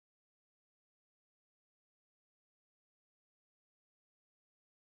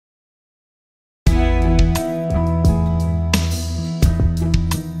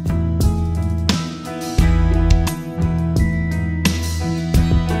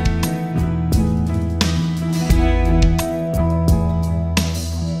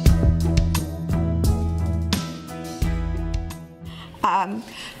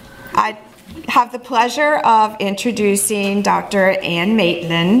I have the pleasure of introducing Dr. Ann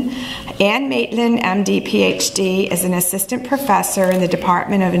Maitland. Ann Maitland, MD, PhD, is an assistant professor in the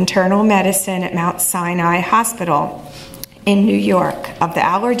Department of Internal Medicine at Mount Sinai Hospital in New York of the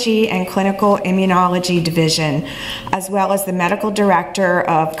Allergy and Clinical Immunology Division, as well as the medical director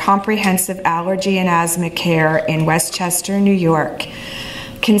of Comprehensive Allergy and Asthma Care in Westchester, New York.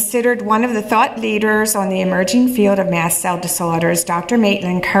 Considered one of the thought leaders on the emerging field of mast cell disorders, Dr.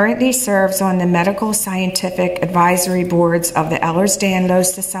 Maitland currently serves on the medical scientific advisory boards of the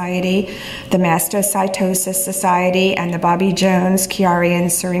Ehlers-Danlos Society, the Mastocytosis Society, and the Bobby Jones Chiari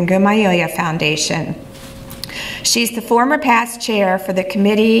Syringomyelia Foundation. She's the former past chair for the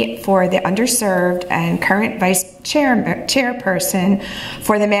Committee for the Underserved and current vice chairperson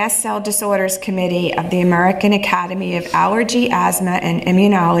for the Mast Cell Disorders Committee of the American Academy of Allergy, Asthma, and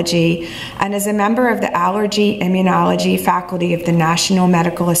Immunology, and is a member of the Allergy Immunology faculty of the National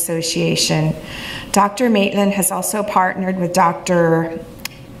Medical Association. Dr. Maitland has also partnered with Dr.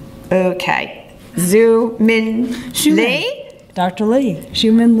 Zhu Min Lee? Dr. Lee,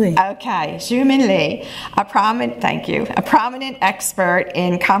 Xiumin Lee. Okay, Xiumin Lee, a prominent expert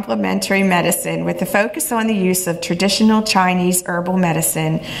in complementary medicine with a focus on the use of traditional Chinese herbal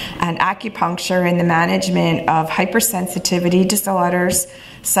medicine and acupuncture in the management of hypersensitivity disorders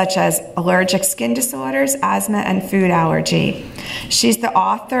such as allergic skin disorders, asthma, and food allergy. She's the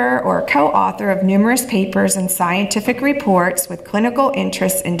author or co-author of numerous papers and scientific reports with clinical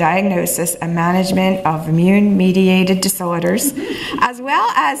interests in diagnosis and management of immune-mediated disorders, as well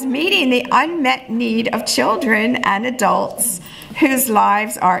as meeting the unmet need of children and adults whose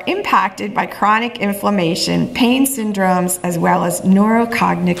lives are impacted by chronic inflammation, pain syndromes, as well as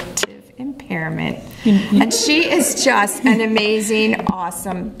neurocognitive impairment. And she is just an amazing,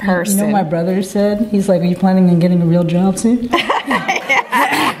 awesome person. You know what my brother said? He's like, are you planning on getting a real job soon?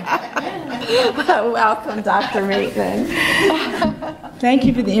 Welcome, Dr. Maitland. Thank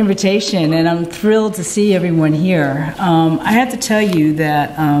you for the invitation, and I'm thrilled to see everyone here. I have to tell you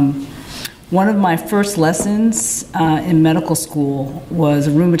that one of my first lessons in medical school was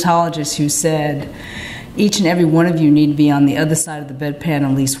a rheumatologist who said, each and every one of you need to be on the other side of the bedpan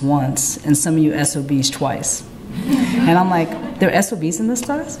at least once, and some of you SOBs twice. And I'm like, there are SOBs in this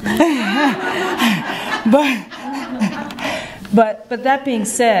class? but that being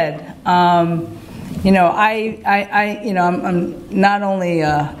said, you know, I'm not only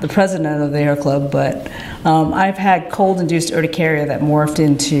the president of the Hair Club, but I've had cold-induced urticaria that morphed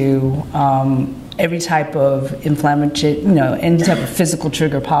into every type of inflammatory, you know, any type of physical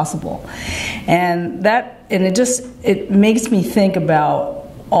trigger possible, and it makes me think about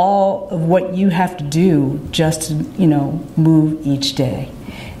all of what you have to do just to, you know, move each day.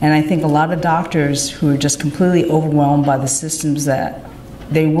 And I think a lot of doctors who are just completely overwhelmed by the systems that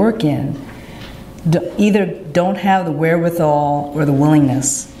they work in either don't have the wherewithal or the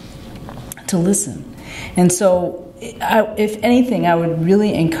willingness to listen. And so, if anything, I would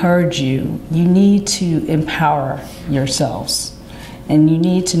really encourage you need to empower yourselves. And you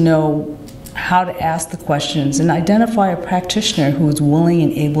need to know how to ask the questions and identify a practitioner who is willing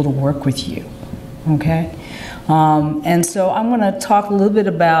and able to work with you. Okay? And so I'm going to talk a little bit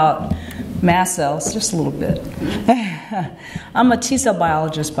about mast cells, just a little bit. I'm a T-cell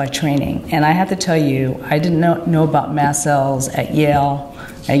biologist by training, and I have to tell you, I didn't know about mast cells at Yale,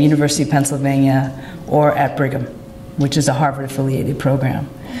 at University of Pennsylvania, or at Brigham, which is a Harvard-affiliated program.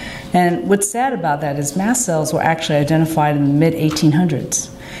 And what's sad about that is mast cells were actually identified in the mid-1800s.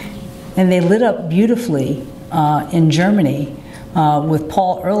 And they lit up beautifully in Germany with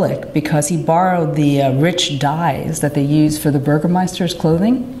Paul Ehrlich because he borrowed the rich dyes that they used for the Burgermeister's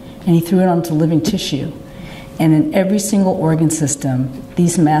clothing, and he threw it onto living tissue. And in every single organ system,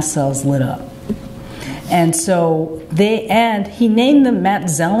 these mast cells lit up. And so he named them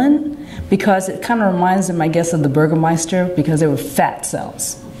Matzellen because it kind of reminds him, I guess, of the Burgermeister because they were fat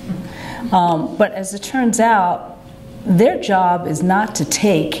cells. But as it turns out, their job is not to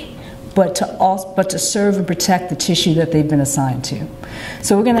take, but to serve and protect the tissue that they've been assigned to.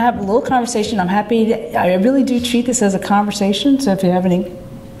 So we're going to have a little conversation. I really do treat this as a conversation, so if you have any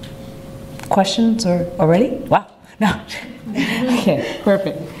questions or already? Wow. No. Okay,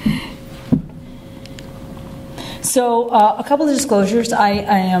 perfect. So a couple of disclosures. I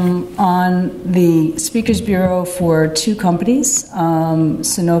am on the Speakers Bureau for two companies,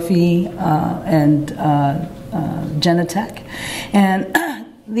 Sanofi and Genentech. And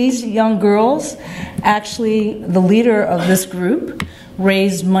these young girls, actually the leader of this group,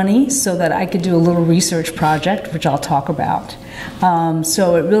 raised money so that I could do a little research project, which I'll talk about.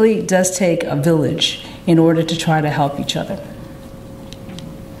 So it really does take a village in order to try to help each other.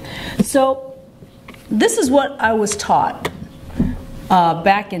 So this is what I was taught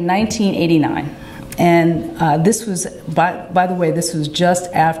back in 1989. And this was, by the way, this was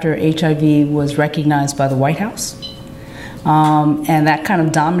just after HIV was recognized by the White House. And that kind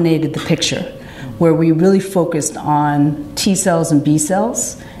of dominated the picture, where we really focused on T cells and B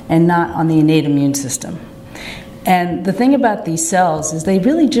cells and not on the innate immune system. And the thing about these cells is they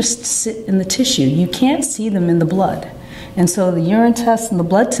really just sit in the tissue. You can't see them in the blood. And so the urine test and the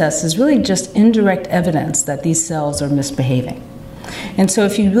blood test is really just indirect evidence that these cells are misbehaving. And so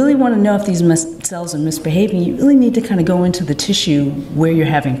if you really want to know if these cells are misbehaving, you really need to kind of go into the tissue where you're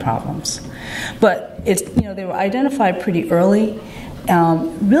having problems. But it's, they were identified pretty early.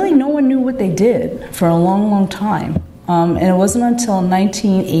 Really no one knew what they did for a long, long time. And it wasn't until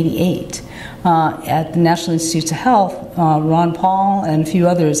 1988 at the National Institutes of Health, Ron Paul and a few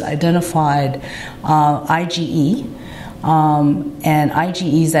others identified IgE. And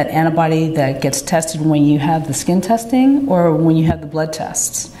IgE is that antibody that gets tested when you have the skin testing or when you have the blood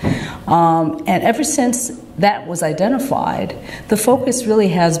tests. And ever since that was identified, the focus really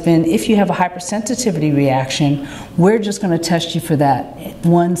has been, if you have a hypersensitivity reaction, we're just going to test you for that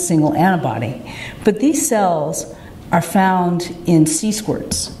one single antibody. But these cells are found in C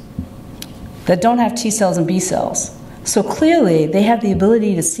squirts that don't have T cells and B cells. So clearly, they have the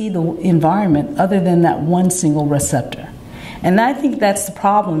ability to see the environment other than that one single receptor. And I think that's the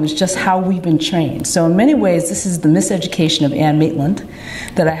problem, is just how we've been trained. So in many ways, this is the miseducation of Ann Maitland,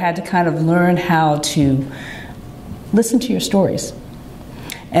 that I had to kind of learn how to listen to your stories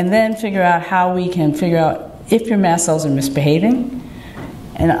and then figure out how we can figure out if your mast cells are misbehaving.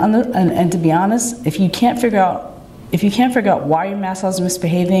 And to be honest, if you can't figure out why your mast cells are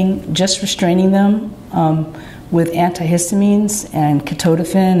misbehaving, just restraining them with antihistamines and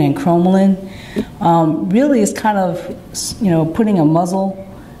catodafin and cromolyn really is kind of, putting a muzzle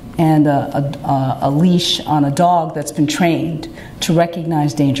and a leash on a dog that's been trained to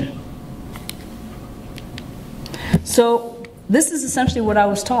recognize danger. So this is essentially what I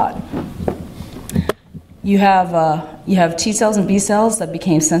was taught. You have T cells and B cells that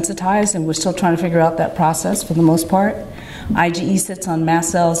became sensitized, and we're still trying to figure out that process for the most part. IgE sits on mast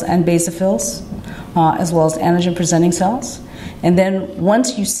cells and basophils, as well as antigen-presenting cells. And then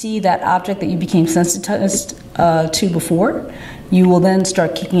once you see that object that you became sensitized to before, you will then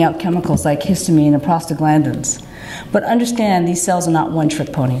start kicking out chemicals like histamine and prostaglandins. But understand, these cells are not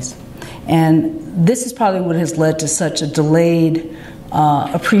one-trick ponies. And this is probably what has led to such a delayed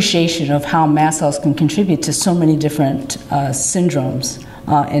appreciation of how mast cells can contribute to so many different syndromes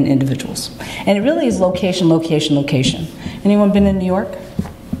in individuals. And it really is location, location, location. Anyone been in New York?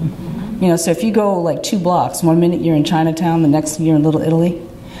 So if you go like 2 blocks, 1 minute you're in Chinatown, the next you're in Little Italy,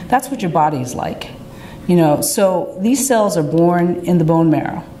 that's what your body is like. So these cells are born in the bone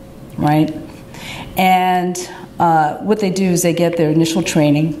marrow, right? And what they do is they get their initial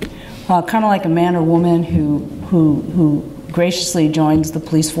training, kind of like a man or woman who graciously joins the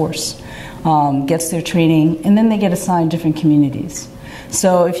police force, gets their training, and then they get assigned different communities.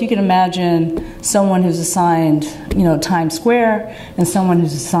 So if you can imagine someone who's assigned, Times Square and someone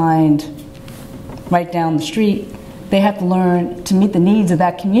who's assigned right down the street, they have to learn to meet the needs of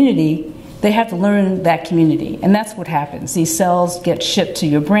that community. They have to learn that community, and that's what happens. These cells get shipped to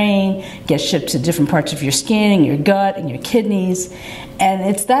your brain, get shipped to different parts of your skin and your gut and your kidneys, and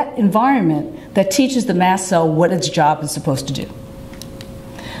it's that environment that teaches the mast cell what its job is supposed to do.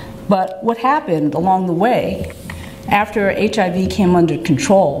 But what happened along the way, after HIV came under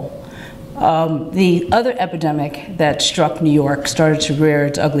control, the other epidemic that struck New York started to rear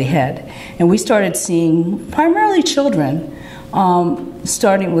its ugly head. And we started seeing primarily children,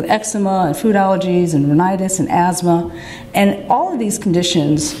 starting with eczema and food allergies and rhinitis and asthma. And all of these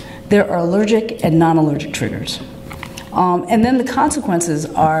conditions, there are allergic and non-allergic triggers. And then the consequences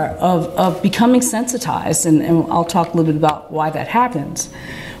are of becoming sensitized, and I'll talk a little bit about why that happens.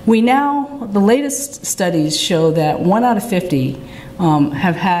 The latest studies show that 1 out of 50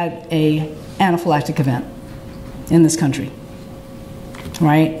 have had an anaphylactic event in this country,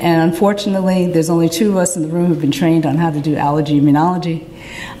 right? And unfortunately, there's only 2 of us in the room who've been trained on how to do allergy immunology.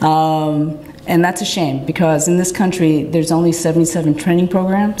 And that's a shame, because in this country, there's only 77 training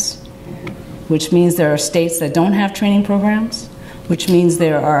programs, which means there are states that don't have training programs, which means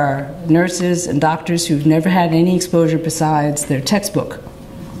there are nurses and doctors who've never had any exposure besides their textbook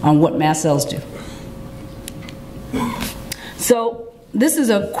on what mast cells do. So this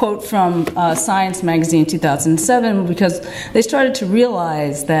is a quote from Science magazine 2007, because they started to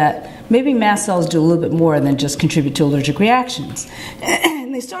realize that maybe mast cells do a little bit more than just contribute to allergic reactions.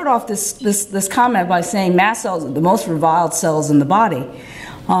 And they start off this comment by saying mast cells are the most reviled cells in the body.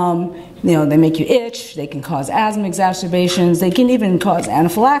 You know, they make you itch, they can cause asthma exacerbations, they can even cause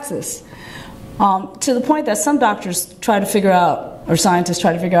anaphylaxis. To the point that some doctors try to figure out, or scientists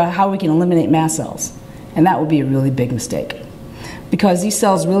try to figure out how we can eliminate mast cells. And that would be a really big mistake. Because these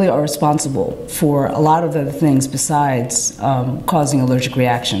cells really are responsible for a lot of other things besides causing allergic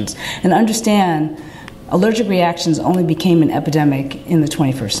reactions. And understand, allergic reactions only became an epidemic in the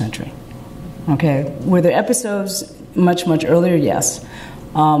 21st century. Okay? Were there episodes much, much earlier? Yes.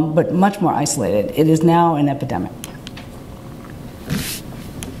 But much more isolated. It is now an epidemic.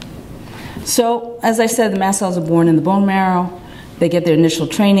 So, as I said, the mast cells are born in the bone marrow. They get their initial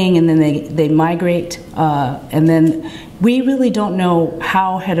training, and then they migrate. And then we really don't know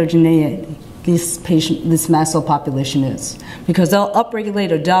how heterogeneous this mast cell population is, because they'll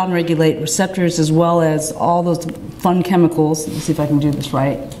upregulate or downregulate receptors as well as all those fun chemicals. Let me see if I can do this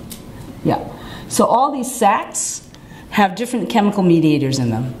right. Yeah. So all these sacs have different chemical mediators in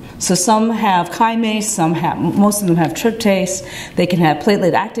them. So some have chymase, most of them have tryptase. They can have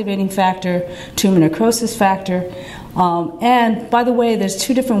platelet activating factor, tumor necrosis factor. And by the way, there's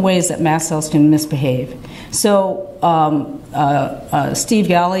two different ways that mast cells can misbehave. So Steve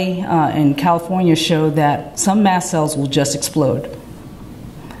Galley in California showed that some mast cells will just explode.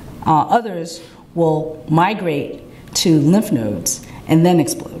 Others will migrate to lymph nodes and then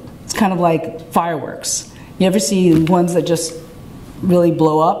explode. It's kind of like fireworks. You ever see ones that just really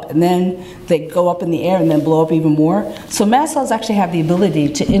blow up and then they go up in the air and then blow up even more? So mast cells actually have the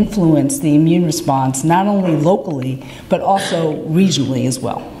ability to influence the immune response not only locally but also regionally as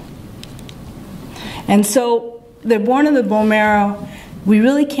well. And so they're born in the bone marrow. We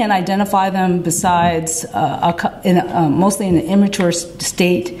really can't identify them besides mostly in an immature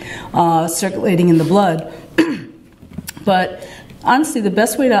state circulating in the blood. But honestly, the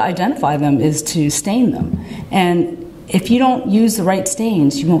best way to identify them is to stain them. And if you don't use the right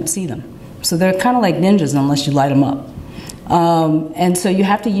stains, you won't see them. So they're kind of like ninjas unless you light them up. And so you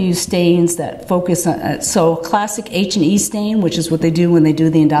have to use stains that focus on, so classic H&E stain, which is what they do when they do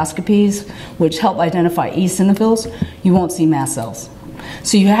the endoscopies, which help identify eosinophils, you won't see mast cells.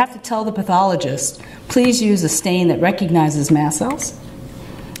 So you have to tell the pathologist, please use a stain that recognizes mast cells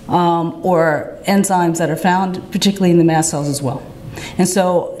or enzymes that are found particularly in the mast cells as well. And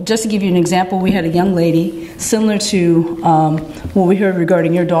so, just to give you an example, we had a young lady, similar to what we heard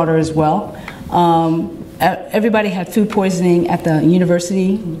regarding your daughter as well. Everybody had food poisoning at the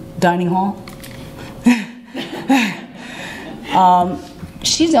university dining hall.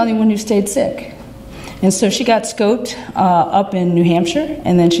 She's the only one who stayed sick. And so she got scoped up in New Hampshire,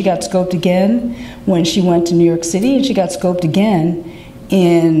 and then she got scoped again when she went to New York City, and she got scoped again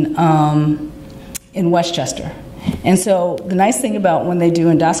in Westchester. And so the nice thing about when they do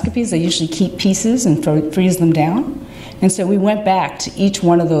endoscopies, they usually keep pieces and freeze them down. And so we went back to each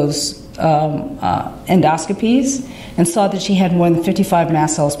one of those endoscopies and saw that she had more than 55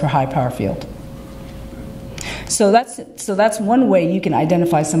 mast cells per high power field. So that's one way you can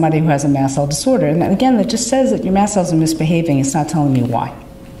identify somebody who has a mast cell disorder. And again, it just says that your mast cells are misbehaving. It's not telling me why.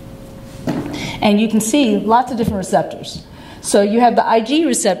 And you can see lots of different receptors. So you have the Ig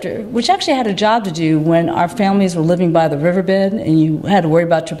receptor, which actually had a job to do when our families were living by the riverbed and you had to worry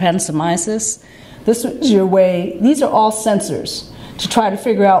about trypanosomiasis. This was your way. These are all sensors to try to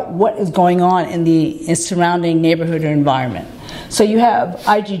figure out what is going on in the surrounding neighborhood or environment. So you have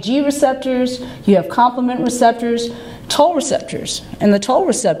IgG receptors, you have complement receptors, toll receptors. And the toll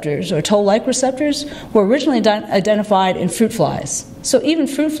receptors, or toll-like receptors, were originally identified in fruit flies. So even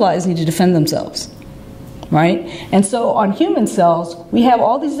fruit flies need to defend themselves. Right? And so on human cells, we have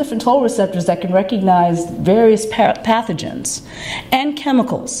all these different toll receptors that can recognize various pathogens and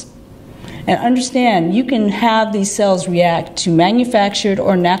chemicals. And understand, you can have these cells react to manufactured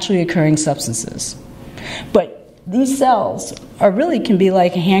or naturally occurring substances. But these cells really can be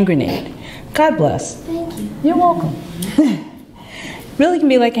like a hand grenade. God bless. Thank you. You're welcome. Really can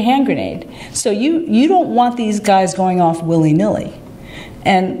be like a hand grenade. So you don't want these guys going off willy-nilly.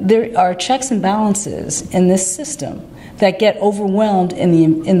 And there are checks and balances in this system that get overwhelmed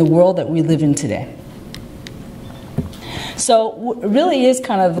in the world that we live in today. So it really is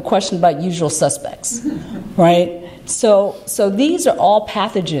kind of the question about usual suspects, right? So these are all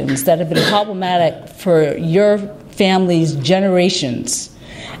pathogens that have been problematic for your family's generations.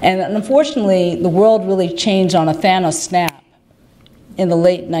 And unfortunately, the world really changed on a Thanos snap in the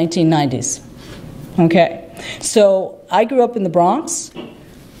late 1990s. Okay, so I grew up in the Bronx,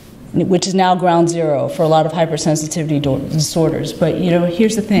 which is now ground zero for a lot of hypersensitivity disorders. But, you know,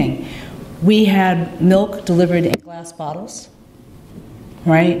 here's the thing. We had milk delivered in glass bottles,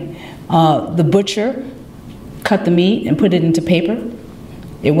 right? The butcher cut the meat and put it into paper.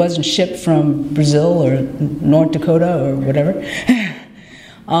 It wasn't shipped from Brazil or North Dakota or whatever.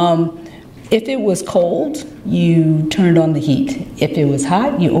 If it was cold, you turned on the heat. If it was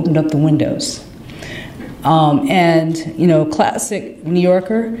hot, you opened up the windows. And you know, classic New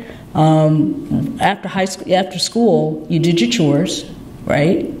Yorker. After school, you did your chores,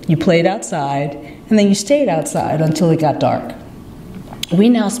 right? You played outside, and then you stayed outside until it got dark. We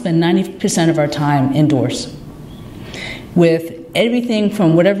now spend 90% of our time indoors, with everything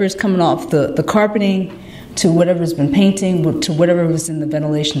from whatever is coming off the carpeting, to whatever's been painting, to whatever was in the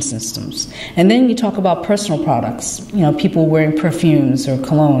ventilation systems. And then you talk about personal products, you know, people wearing perfumes or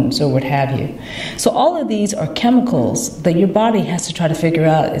colognes or what have you. So all of these are chemicals that your body has to try to figure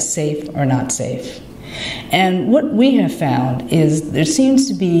out is safe or not safe. And what we have found is there seems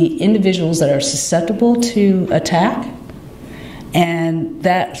to be individuals that are susceptible to attack, and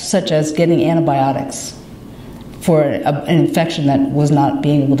that such as getting antibiotics for an infection that was not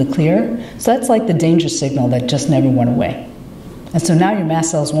being able to clear. So that's like the danger signal that just never went away. And so now your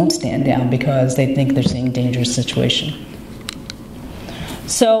mast cells won't stand down because they think they're seeing a dangerous situation.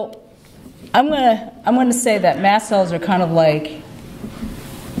 So I'm gonna say that mast cells are kind of like,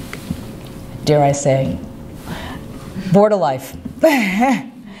 dare I say, bored of life.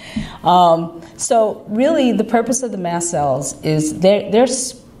 So really the purpose of the mast cells is they're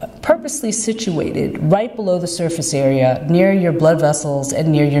purposely situated right below the surface area, near your blood vessels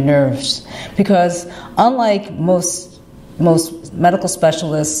and near your nerves, because unlike most medical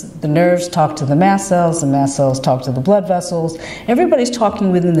specialists, the nerves talk to the mast cells talk to the blood vessels. Everybody's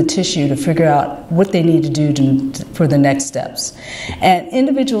talking within the tissue to figure out what they need to do for the next steps. And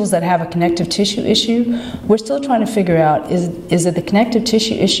individuals that have a connective tissue issue, we're still trying to figure out, is it the connective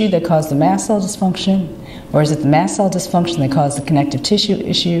tissue issue that caused the mast cell dysfunction? Or is it the mast cell dysfunction that caused the connective tissue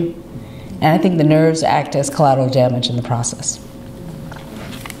issue? And I think the nerves act as collateral damage in the process.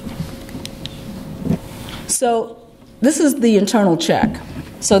 So this is the internal check.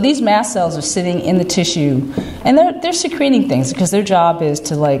 So these mast cells are sitting in the tissue, and they're secreting things because their job is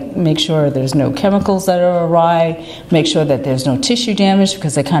to make sure there's no chemicals that are awry, make sure that there's no tissue damage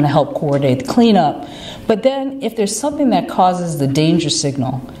because they kind of help coordinate the cleanup. But then if there's something that causes the danger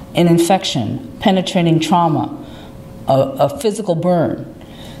signal, an infection, penetrating trauma, a physical burn,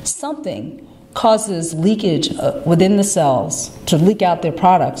 something causes leakage within the cells to leak out their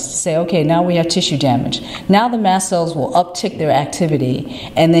products, to say, okay, now we have tissue damage. Now the mast cells will uptick their activity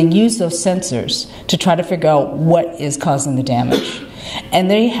and then use those sensors to try to figure out what is causing the damage.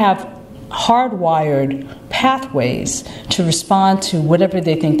 And they have hardwired pathways to respond to whatever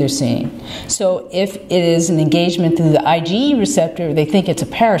they think they're seeing. So if it is an engagement through the IgE receptor, they think it's a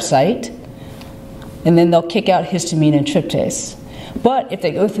parasite, and then they'll kick out histamine and tryptase. But if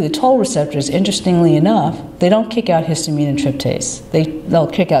they go through the toll receptors, interestingly enough, they don't kick out histamine and tryptase. They'll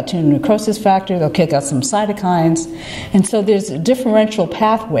kick out tumor necrosis factor, they'll kick out some cytokines. And so there's a differential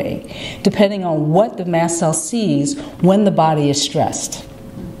pathway depending on what the mast cell sees when the body is stressed.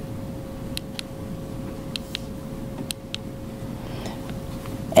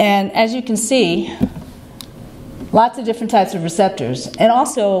 And as you can see, lots of different types of receptors, and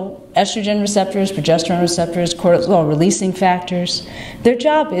also estrogen receptors, progesterone receptors, cortisol releasing factors. Their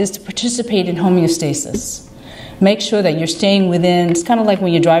job is to participate in homeostasis. Make sure that you're staying within, it's kind of like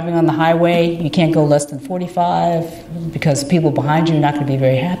when you're driving on the highway, you can't go less than 45 because people behind you are not going to be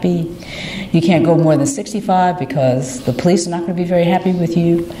very happy. You can't go more than 65 because the police are not going to be very happy with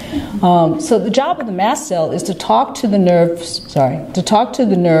you. So the job of the mast cell is to talk to the nerves,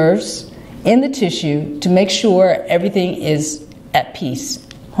 in the tissue to make sure everything is at peace,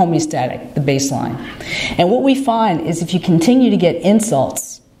 homeostatic, the baseline. And what we find is if you continue to get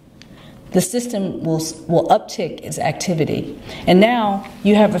insults, the system will uptick its activity. And now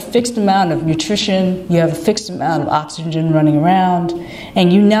you have a fixed amount of nutrition, you have a fixed amount of oxygen running around,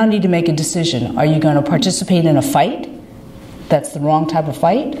 and you now need to make a decision. Are you going to participate in a fight? That's the wrong type of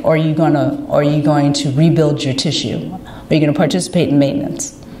fight. Or are you going to rebuild your tissue? Are you going to participate in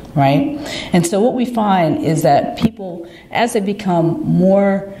maintenance? Right? And so what we find is that people, as they become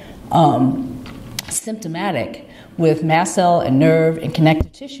more symptomatic with mast cell and nerve and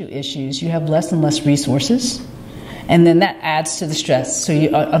connective tissue issues, you have less and less resources. And then that adds to the stress. So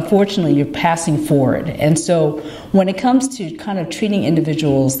unfortunately, you're passing forward. And so when it comes to kind of treating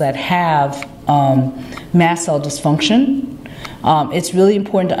individuals that have mast cell dysfunction, it's really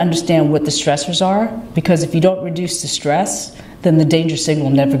important to understand what the stressors are, because if you don't reduce the stress, then the danger signal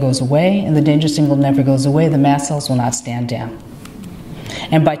never goes away, and the danger signal never goes away, the mast cells will not stand down.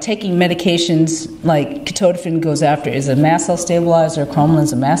 And by taking medications like ketotifen goes after is a mast cell stabilizer, cromolyn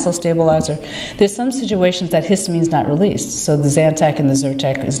is a mast cell stabilizer, there's some situations that histamine is not released. So the Zantac and the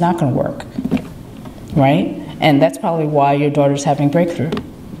Zyrtec is not going to work, right? And that's probably why your daughter's having breakthrough.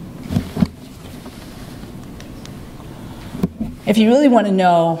 If you really want to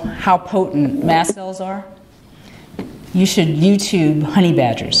know how potent mast cells are, you should YouTube honey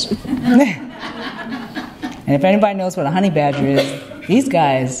badgers. And if anybody knows what a honey badger is, these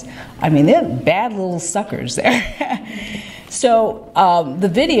guys, I mean, they're bad little suckers there. So the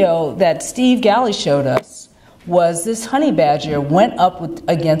video that Steve Galley showed us was this honey badger went up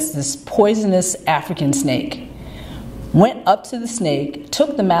against this poisonous African snake, went up to the snake,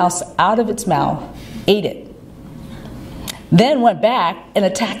 took the mouse out of its mouth, ate it, then went back and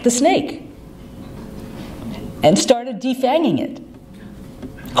attacked the snake and started defanging it.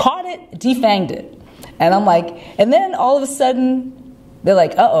 Caught it, defanged it. And I'm like, and then all of a sudden, they're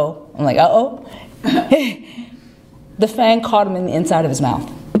like, uh-oh. I'm like, uh-oh. The fang caught him in the inside of his mouth.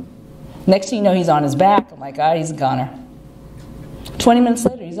 Next thing you know, he's on his back. I'm like, he's a goner. 20 minutes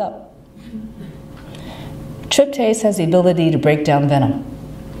later, he's up. Tryptase has the ability to break down venom.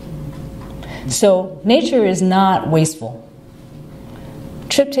 So nature is not wasteful.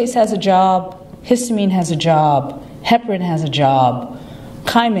 Tryptase has a job, histamine has a job, heparin has a job,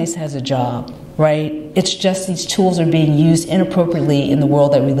 chymase has a job, right? It's just these tools are being used inappropriately in the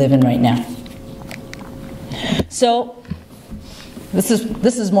world that we live in right now. So this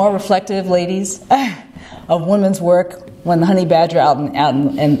is more reflective, ladies, of women's work when the honey badger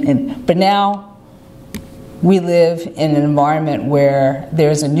but now we live in an environment where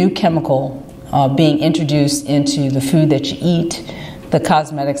there's a new chemical being introduced into the food that you eat, the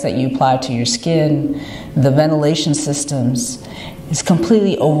cosmetics that you apply to your skin, the ventilation systems. Is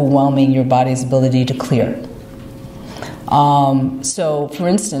completely overwhelming your body's ability to clear. So, for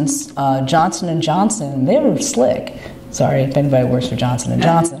instance, Johnson & Johnson, they were slick. Sorry if anybody works for Johnson &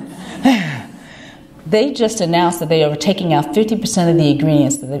 Johnson. They just announced that they were taking out 50% of the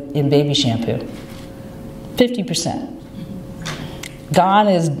ingredients in baby shampoo. 50%. Gone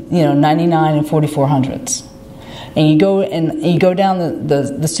is 99 and 4400s. And you go down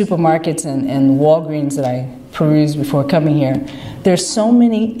the supermarkets and Walgreens that I perused before coming here. There's so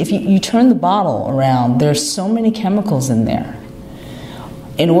many. If you turn the bottle around, there's so many chemicals in there.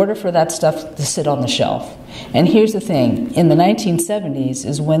 In order for that stuff to sit on the shelf. And here's the thing: in the 1970s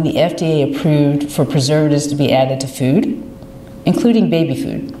is when the FDA approved for preservatives to be added to food, including baby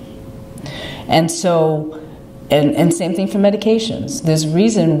food. And so. And same thing for medications. There's a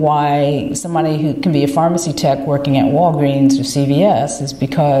reason why somebody who can be a pharmacy tech working at Walgreens or CVS is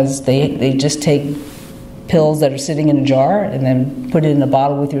because they just take pills that are sitting in a jar and then put it in a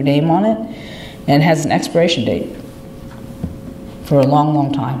bottle with your name on it, and it has an expiration date for a long,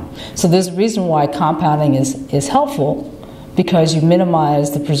 long time. So there's a reason why compounding is helpful, because you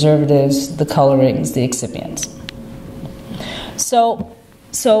minimize the preservatives, the colorings, the excipients. So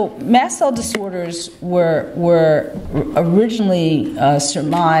mast cell disorders were originally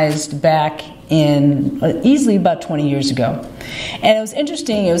surmised back in easily about 20 years ago. And it was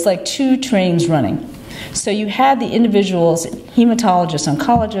interesting, it was like two trains running. So you had the individuals, hematologists,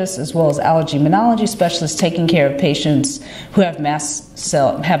 oncologists, as well as allergy immunology specialists taking care of patients who have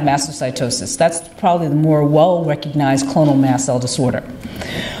mastocytosis. That's probably the more well-recognized clonal mast cell disorder.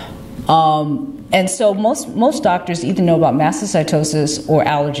 And so most doctors either know about mastocytosis or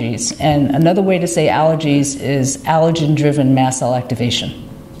allergies. And another way to say allergies is allergen-driven mast cell activation.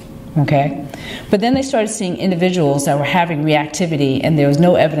 Okay? But then they started seeing individuals that were having reactivity, and there was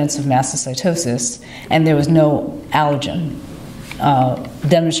no evidence of mastocytosis, and there was no allergen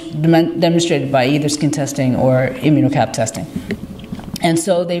demonstrated by either skin testing or immunocap testing. And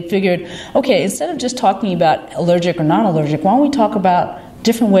so they figured, okay, instead of just talking about allergic or non-allergic, why don't we talk about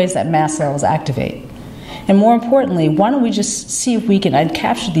different ways that mast cells activate? And more importantly, why don't we just see if we can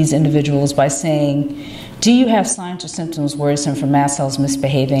capture these individuals by saying, do you have signs or symptoms worrisome from mast cells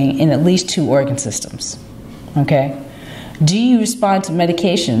misbehaving in at least 2 organ systems? Okay? Do you respond to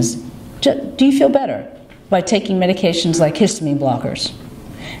medications? Do you feel better by taking medications like histamine blockers?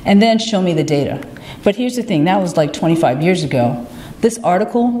 And then show me the data. But here's the thing, that was like 25 years ago. This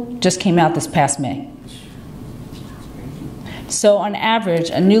article just came out this past May. So on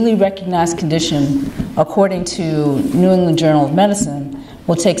average, a newly recognized condition, according to New England Journal of Medicine,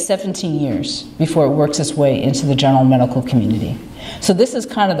 will take 17 years before it works its way into the general medical community. So this is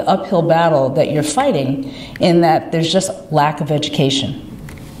kind of the uphill battle that you're fighting, in that there's just lack of education.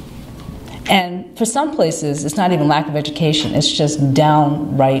 And for some places, it's not even lack of education, it's just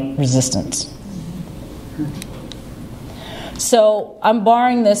downright resistance. So I'm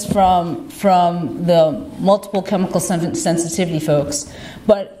borrowing this from the multiple chemical sensitivity folks,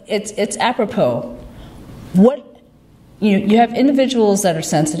 but it's apropos. You have individuals that are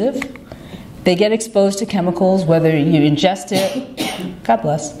sensitive. They get exposed to chemicals, whether you ingest it, God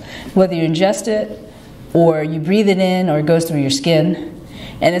bless, whether you ingest it or you breathe it in or it goes through your skin,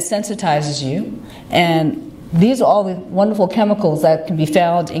 and it sensitizes you. And these are all the wonderful chemicals that can be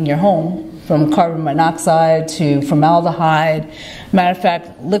found in your home, from carbon monoxide to formaldehyde. Matter of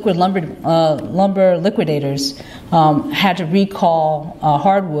fact, liquid lumber liquidators had to recall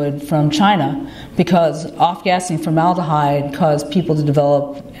hardwood from China because off-gassing formaldehyde caused people to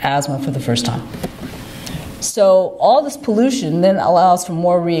develop asthma for the first time. So all this pollution then allows for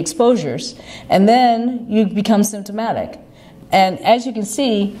more re-exposures, and then you become symptomatic. And as you can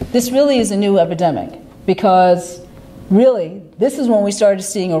see, this really is a new epidemic, because really, this is when we started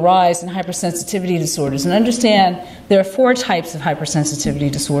seeing a rise in hypersensitivity disorders. And understand, there are 4 types of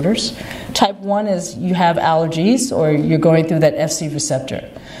hypersensitivity disorders. Type 1 is you have allergies, or you're going through that FC receptor.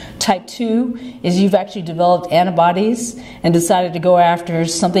 Type 2 is you've actually developed antibodies and decided to go after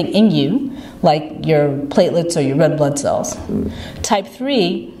something in you, like your platelets or your red blood cells. Type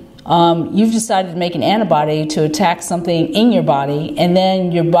 3, you've decided to make an antibody to attack something in your body, and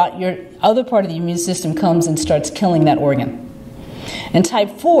then your other part of the immune system comes and starts killing that organ. And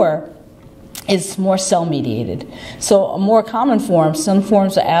type 4 is more cell-mediated. So a more common form, some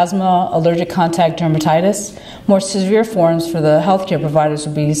forms of asthma, allergic contact dermatitis. More severe forms for the healthcare providers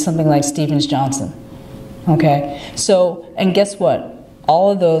would be something like Stevens-Johnson. Okay? So, and guess what?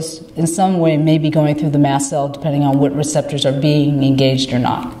 All of those, in some way, may be going through the mast cell, depending on what receptors are being engaged or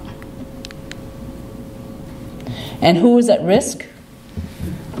not. And who is at risk?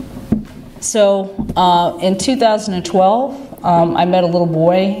 So in 2012, I met a little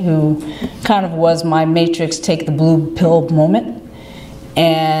boy who kind of was my Matrix take the blue pill moment.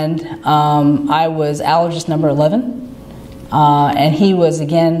 And I was allergist number 11. And he was,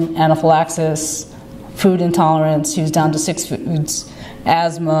 again, anaphylaxis, food intolerance. He was down to 6 foods,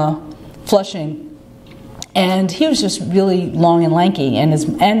 asthma, flushing. And he was just really long and lanky, and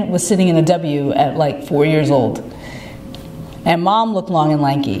was sitting in a W at like 4 years old. And mom looked long and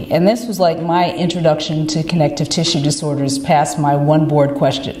lanky. And this was like my introduction to connective tissue disorders past my one board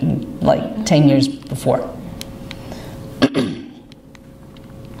question like 10 years before.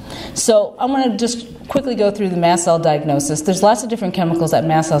 So I'm going to just quickly go through the mast cell diagnosis. There's lots of different chemicals that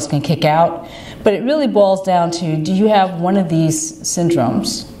mast cells can kick out, but it really boils down to, do you have one of these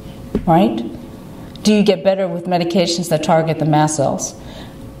syndromes, right? Do you get better with medications that target the mast cells?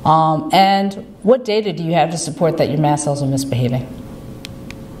 And what data do you have to support that your mast cells are misbehaving?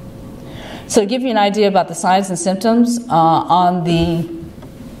 So to give you an idea about the signs and symptoms, on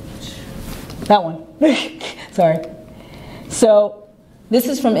that one, sorry. So this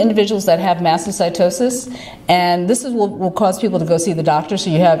is from individuals that have mastocytosis, and this is what will cause people to go see the doctor. So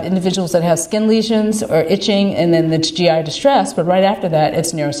you have individuals that have skin lesions or itching, and then it's GI distress, but right after that,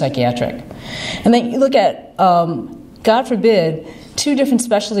 it's neuropsychiatric. And then you look at, God forbid, 2 different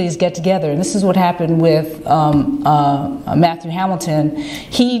specialties get together, and this is what happened with Matthew Hamilton.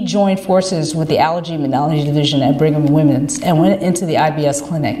 He joined forces with the allergy immunology division at Brigham and Women's and went into the IBS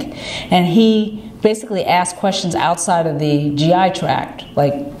clinic, and he basically asked questions outside of the GI tract,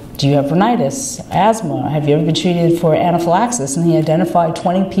 like, do you have rhinitis, asthma, have you ever been treated for anaphylaxis? And he identified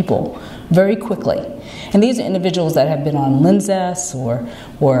 20 people very quickly. And these are individuals that have been on Linzess or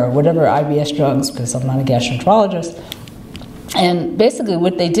whatever IBS drugs, because I'm not a gastroenterologist. And basically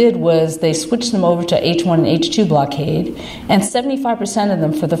what they did was they switched them over to H1 and H2 blockade, and 75% of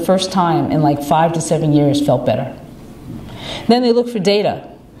them for the first time in like 5 to 7 years felt better. Then they looked for data.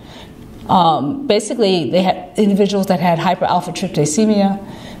 Basically, they had individuals that had hyperalpha-tryptacemia.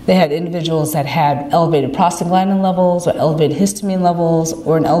 They had individuals that had elevated prostaglandin levels or elevated histamine levels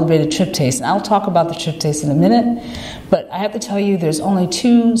or an elevated tryptase. And I'll talk about the tryptase in a minute, but I have to tell you there's only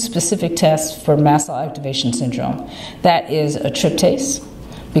 2 specific tests for mast cell activation syndrome. That is a tryptase,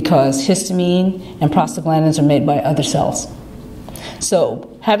 because histamine and prostaglandins are made by other cells.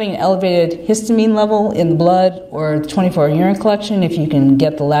 So having an elevated histamine level in the blood or 24-hour urine collection, if you can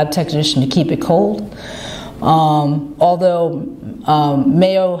get the lab technician to keep it cold. Although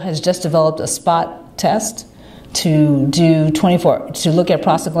Mayo has just developed a spot test to do to look at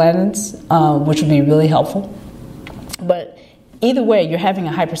prostaglandins, which would be really helpful. But either way, you're having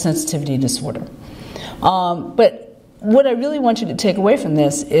a hypersensitivity disorder. But what I really want you to take away from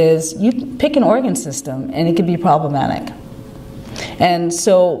this is you pick an organ system and it can be problematic. And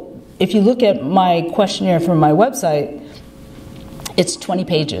so if you look at my questionnaire from my website, it's 20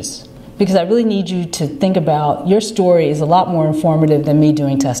 pages. because I really need you to think about your story is a lot more informative than me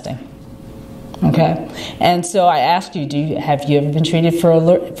doing testing. Okay, and so I asked you, have you ever been treated for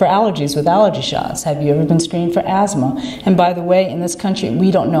allergies with allergy shots? Have you ever been screened for asthma? And by the way, in this country, we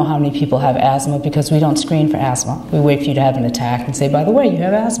don't know how many people have asthma because we don't screen for asthma. We wait for you to have an attack and say, by the way, you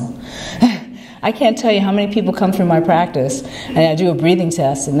have asthma. I can't tell you how many people come through my practice and I do a breathing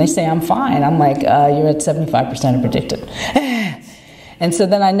test and they say I'm fine. I'm like, you're at 75% of predicted. And so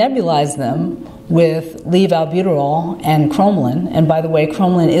then I nebulize them with levoalbuterol and cromolyn. And by the way,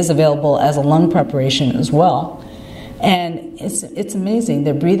 cromolyn is available as a lung preparation as well. And it's amazing.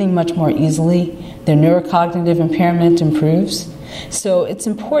 They're breathing much more easily. Their neurocognitive impairment improves. So it's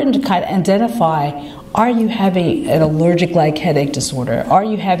important to kind of identify, are you having an allergic-like headache disorder? Are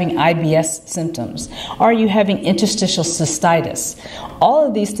you having IBS symptoms? Are you having interstitial cystitis? All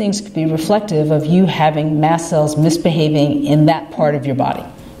of these things could be reflective of you having mast cells misbehaving in that part of your body,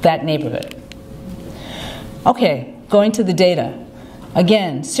 that neighborhood. Okay, going to the data.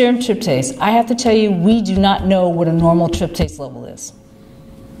 Again, serum tryptase. I have to tell you, we do not know what a normal tryptase level is.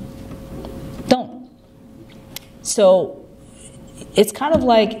 Don't. So it's kind of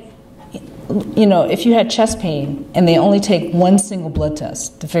like, you know, if you had chest pain and they only take one single blood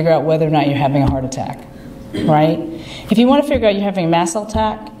test to figure out whether or not you're having a heart attack, right? If you want to figure out you're having a mast cell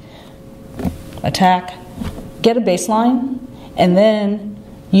attack, get a baseline, and then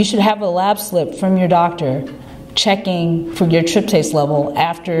you should have a lab slip from your doctor checking for your tryptase level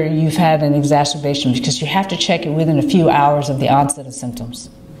after you've had an exacerbation, because you have to check it within a few hours of the onset of symptoms.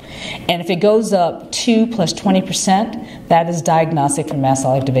 And if it goes up 2 plus 20%, that is diagnostic for mast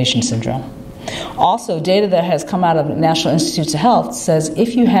cell activation syndrome. Also, data that has come out of the National Institutes of Health says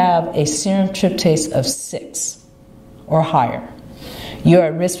if you have a serum tryptase of 6 or higher, you're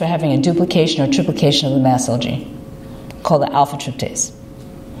at risk for having a duplication or triplication of the mast cell gene, called the alpha tryptase.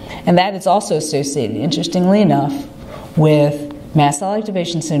 And that is also associated, interestingly enough, with mast cell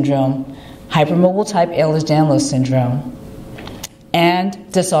activation syndrome, hypermobile type Ehlers-Danlos syndrome, and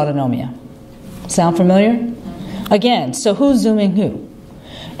dysautonomia. Sound familiar? Again, so who's zooming who?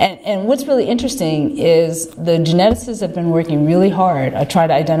 And what's really interesting is the geneticists have been working really hard to try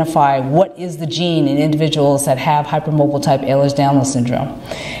to identify what is the gene in individuals that have hypermobile type Ehlers-Danlos syndrome.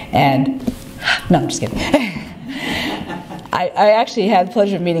 And, no, I'm just kidding. I actually had the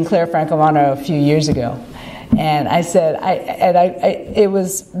pleasure of meeting Claire Francomano a few years ago. And I said, it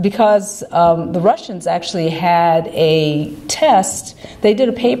was because the Russians actually had a test. They did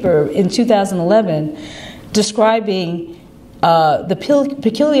a paper in 2011 describing the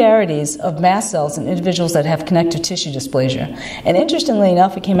peculiarities of mast cells in individuals that have connective tissue dysplasia. And interestingly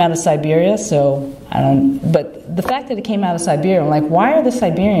enough, it came out of Siberia, but the fact that it came out of Siberia, I'm like, why are the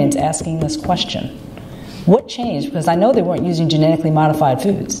Siberians asking this question? What changed? Because I know they weren't using genetically modified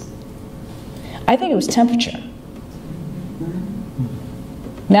foods. I think it was temperature.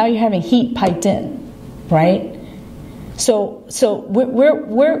 Now you're having heat piped in, right? So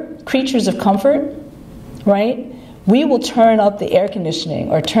we're creatures of comfort, right? We will turn up the air conditioning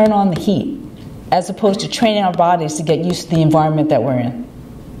or turn on the heat as opposed to training our bodies to get used to the environment that we're in.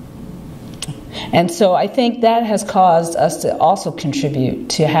 And so I think that has caused us to also contribute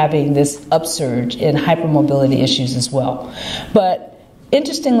to having this upsurge in hypermobility issues as well. But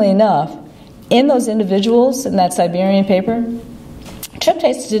interestingly enough, in those individuals in that Siberian paper,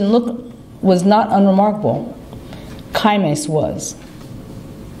 tryptase was not unremarkable. Chymase was.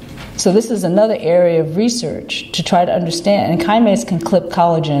 So this is another area of research to try to understand. And chymase can clip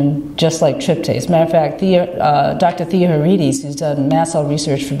collagen just like tryptase. Matter of fact, Dr. Thea Harides, who's done mast cell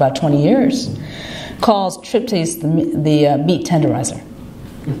research for about 20 years, calls tryptase the meat tenderizer.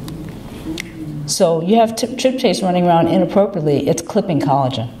 So you have tryptase running around inappropriately, it's clipping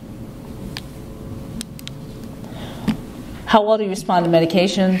collagen. How well do you respond to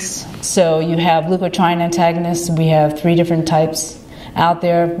medications? So you have leukotriene antagonists. We have 3 different types out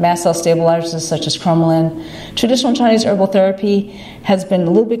there. Mast cell stabilizers such as cromolyn. Traditional Chinese herbal therapy has been a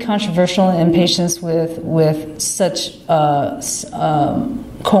little bit controversial in patients with such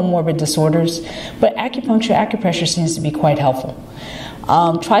comorbid disorders, but acupressure seems to be quite helpful.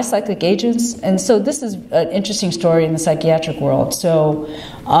 Tricyclic agents, and so this is an interesting story in the psychiatric world. So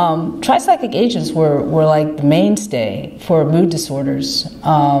tricyclic agents were like the mainstay for mood disorders,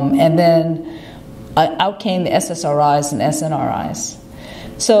 and then out came the SSRIs and SNRIs.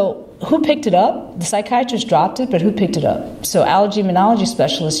 So who picked it up? The psychiatrists dropped it, but who picked it up? So allergy immunology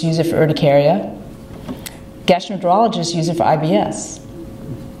specialists use it for urticaria. Gastroenterologists use it for IBS.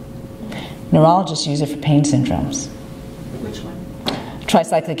 Neurologists use it for pain syndromes. Which one?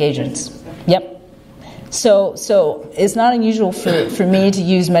 Tricyclic agents. Yep. So it's not unusual for me to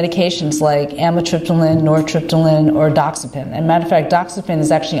use medications like amitriptyline, nortriptyline, or doxepin. And matter of fact, doxepin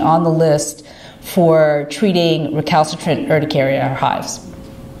is actually on the list for treating recalcitrant urticaria or hives.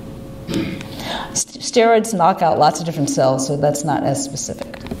 Steroids knock out lots of different cells, so that's not as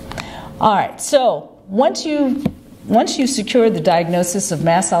specific. All right, so once you secure the diagnosis of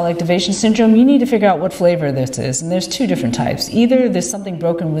mast cell activation syndrome, you need to figure out what flavor this is. And there's two different types. Either there's something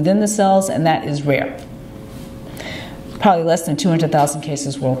broken within the cells, and that is rare. Probably less than 200,000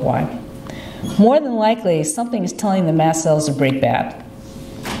 cases worldwide. More than likely, something is telling the mast cells to break bad.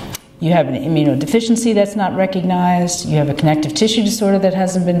 You have an immunodeficiency that's not recognized. You have a connective tissue disorder that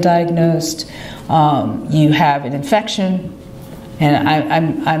hasn't been diagnosed. You have an infection. And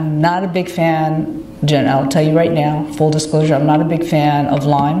I'm not a big fan, Jen, I'll tell you right now, full disclosure, I'm not a big fan of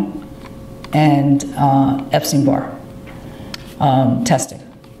Lyme and Epstein-Barr testing.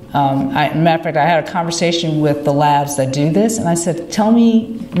 Matter of fact, I had a conversation with the labs that do this, and I said,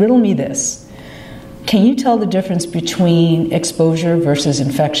 riddle me this. Can you tell the difference between exposure versus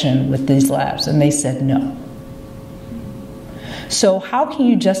infection with these labs? And they said no. So how can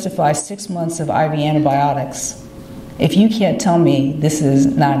you justify 6 months of IV antibiotics if you can't tell me this is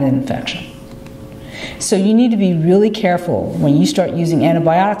not an infection? So you need to be really careful when you start using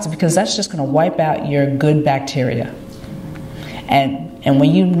antibiotics, because that's just going to wipe out your good bacteria. And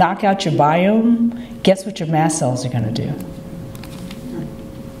when you knock out your biome, guess what your mast cells are going to do?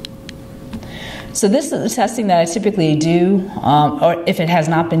 So this is the testing that I typically do, or if it has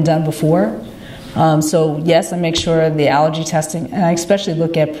not been done before. So yes, I make sure the allergy testing, and I especially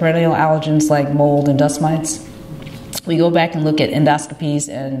look at perennial allergens like mold and dust mites. We go back and look at endoscopies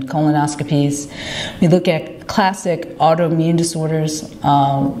and colonoscopies. We look at classic autoimmune disorders.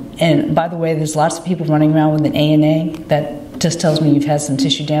 And by the way, there's lots of people running around with an ANA that just tells me you've had some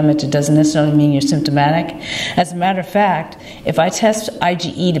tissue damage. It doesn't necessarily mean you're symptomatic. As a matter of fact, if I test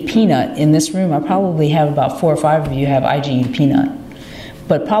IgE to peanut in this room, I probably have about 4 or 5 of you have IgE to peanut.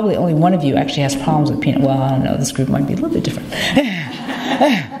 But probably only one of you actually has problems with peanut. Well, I don't know. This group might be a little bit different.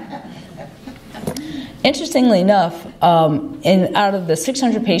 Interestingly enough, out of the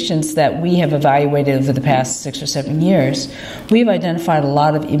 600 patients that we have evaluated over the past 6 or 7 years, we've identified a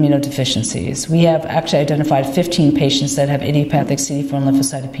lot of immunodeficiencies. We have actually identified 15 patients that have idiopathic CD4 and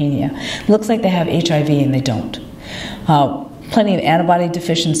lymphocytopenia. It looks like they have HIV and they don't. Plenty of antibody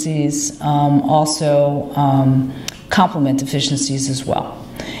deficiencies, also complement deficiencies as well.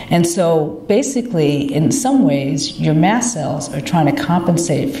 And so basically, in some ways, your mast cells are trying to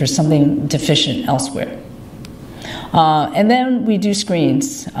compensate for something deficient elsewhere. And then we do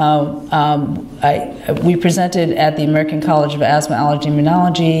screens. We presented at the American College of Asthma, Allergy,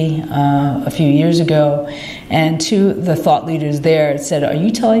 Immunology a few years ago, and two of the thought leaders there said, "Are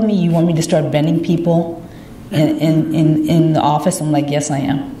you telling me you want me to start bending people in the office?" I'm like, "Yes, I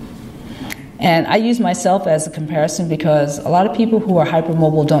am." And I use myself as a comparison because a lot of people who are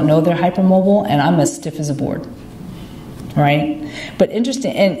hypermobile don't know they're hypermobile, and I'm as stiff as a board, right? But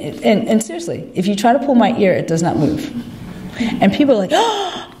interesting, and seriously, if you try to pull my ear, it does not move. And people are like,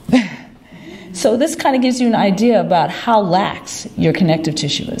 oh! So this kind of gives you an idea about how lax your connective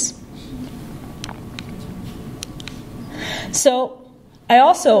tissue is. So I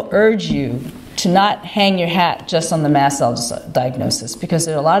also urge you to not hang your hat just on the mast cell diagnosis, because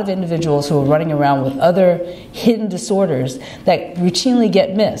there are a lot of individuals who are running around with other hidden disorders that routinely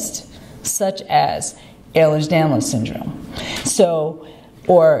get missed, such as Ehlers-Danlos syndrome,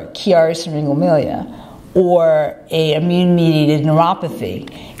 or Chiari-Syringomyelia, or a immune-mediated neuropathy.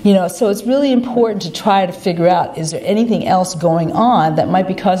 So it's really important to try to figure out, is there anything else going on that might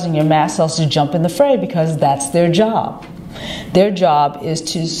be causing your mast cells to jump in the fray, because that's their job. Their job is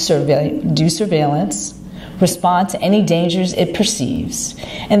to do surveillance, respond to any dangers it perceives,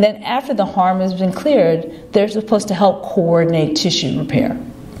 and then after the harm has been cleared, they're supposed to help coordinate tissue repair.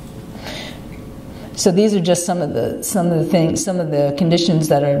 So these are just some of the conditions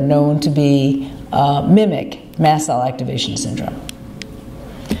that are known to be mimic mast cell activation syndrome.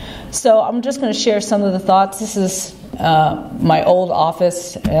 So I'm just going to share some of the thoughts. This is my old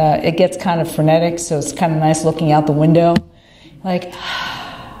office. It gets kind of frenetic, so it's kind of nice looking out the window. Like,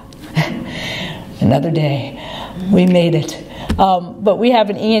 another day. We made it. But we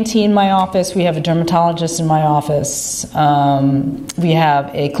have an ENT in my office. We have a dermatologist in my office. We have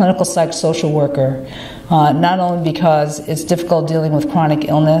a clinical psychosocial worker, not only because it's difficult dealing with chronic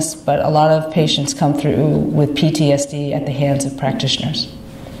illness, but a lot of patients come through with PTSD at the hands of practitioners.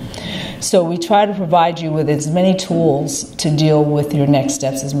 So we try to provide you with as many tools to deal with your next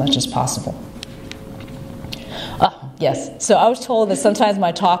steps as much as possible. Yes. So I was told that sometimes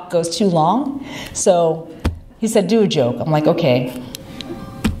my talk goes too long. So he said, do a joke. I'm like, okay.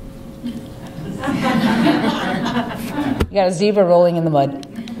 You got a zebra rolling in the mud.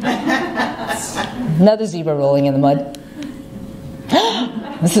 Another zebra rolling in the mud.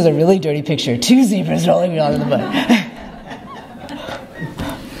 This is a really dirty picture. 2 zebras rolling in the mud.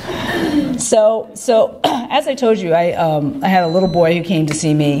 So as I told you, I had a little boy who came to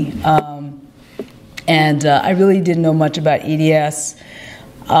see me, and I really didn't know much about EDS.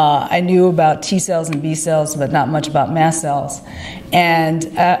 I knew about T cells and B cells, but not much about mast cells. And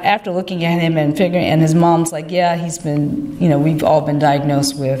after looking at him and figuring, and his mom's like, yeah, he's been, we've all been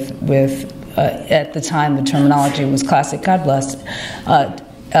diagnosed with at the time the terminology was classic, God bless,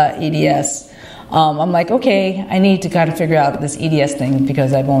 EDS. I'm like, okay, I need to kind of figure out this EDS thing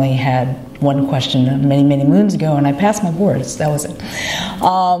because I've only had one question many, many moons ago, and I passed my boards. That was it.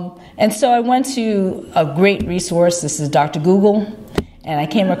 And so I went to a great resource. This is Dr. Google, and I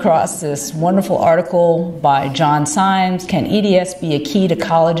came across this wonderful article by John Symes, Can EDS be a key to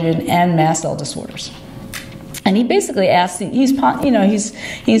collagen and mast cell disorders? And he basically asked, he's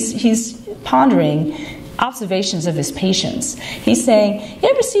pondering observations of his patients. He's saying, you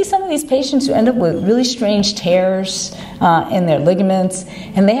ever see some of these patients who end up with really strange tears in their ligaments,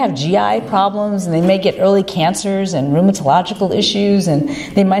 and they have GI problems, and they may get early cancers and rheumatological issues, and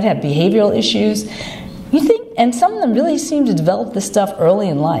they might have behavioral issues. You think, and some of them really seem to develop this stuff early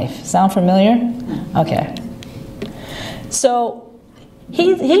in life. Sound familiar? Okay. So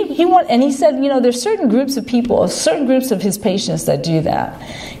he said, there's certain groups of people, certain groups of his patients that do that.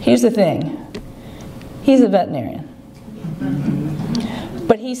 Here's the thing. He's a veterinarian.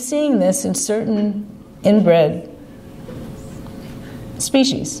 But he's seeing this in certain inbred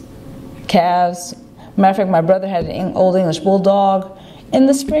species. Calves. Matter of fact, my brother had an old English bulldog. In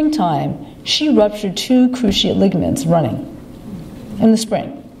the springtime, she ruptured 2 cruciate ligaments running in the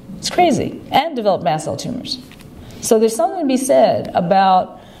spring. It's crazy. And developed mast cell tumors. So there's something to be said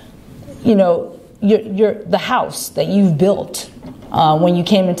about, the house that you've built when you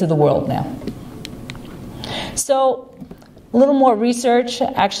came into the world now. So a little more research.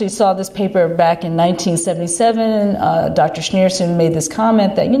 I actually saw this paper back in 1977. Dr. Schneerson made this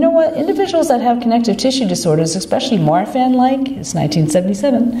comment that, individuals that have connective tissue disorders, especially Marfan-like, it's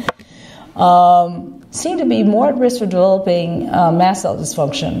 1977, seem to be more at risk for developing mast cell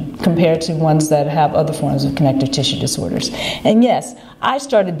dysfunction compared to ones that have other forms of connective tissue disorders. And yes, I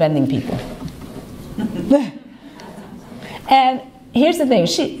started bending people. And here's the thing,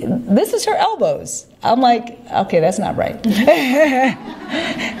 this is her elbows. I'm like, okay, that's not right. Does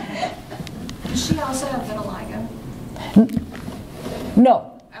she also have vitiligo?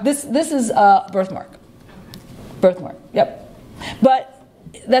 No, this is birthmark. Birthmark, yep. But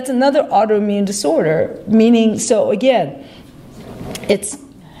that's another autoimmune disorder, meaning, so again,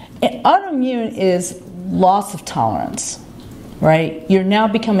 autoimmune is loss of tolerance, right? You're now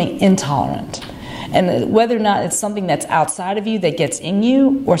becoming intolerant. And whether or not it's something that's outside of you that gets in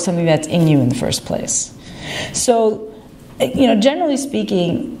you or something that's in you in the first place. So, generally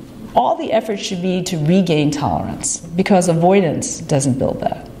speaking, all the effort should be to regain tolerance because avoidance doesn't build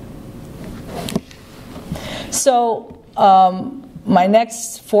that. So, my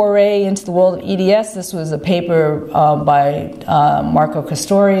next foray into the world of EDS, this was a paper by Marco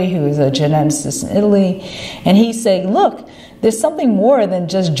Castori, who is a geneticist in Italy, and he's saying, look, there's something more than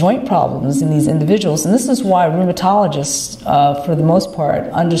just joint problems in these individuals, and this is why rheumatologists, for the most part,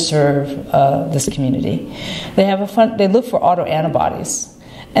 underserve this community. They look for autoantibodies,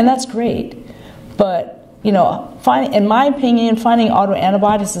 and that's great. But in my opinion, finding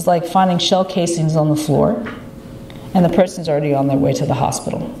autoantibodies is like finding shell casings on the floor, and the person's already on their way to the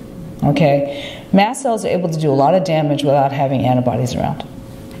hospital. Okay, mast cells are able to do a lot of damage without having antibodies around.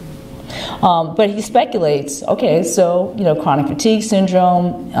 But he speculates, okay, so, chronic fatigue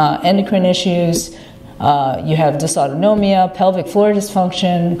syndrome, endocrine issues, you have dysautonomia, pelvic floor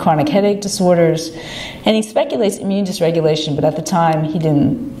dysfunction, chronic headache disorders, and he speculates immune dysregulation, but at the time he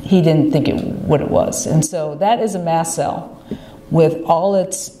didn't think what it was. And so that is a mast cell with all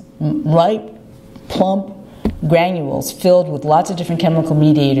its light, plump granules filled with lots of different chemical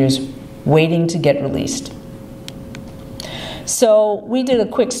mediators waiting to get released. So we did a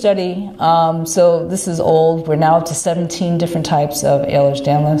quick study. So this is old. We're now up to 17 different types of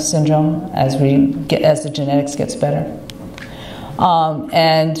Ehlers-Danlos syndrome as the genetics gets better.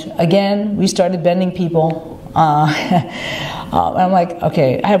 And again, we started bending people. I'm like,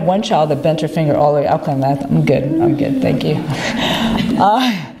 okay, I have one child that bent her finger all the way up. I'm good, thank you.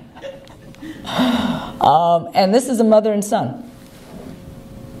 And this is a mother and son.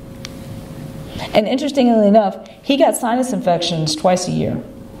 And interestingly enough, he got sinus infections twice a year.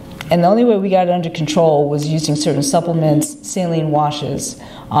 And the only way we got it under control was using certain supplements, saline washes,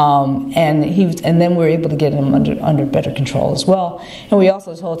 and then we were able to get him under better control as well. And we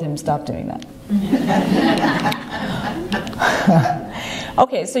also told him to stop doing that.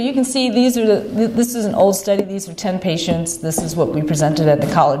 Okay, so you can see this is an old study. These are 10 patients. This is what we presented at the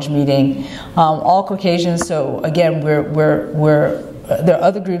college meeting. All Caucasians. So again, there are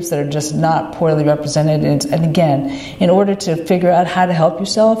other groups that are just not poorly represented. And again, in order to figure out how to help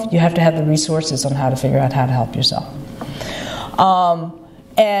yourself, you have to have the resources on how to figure out how to help yourself.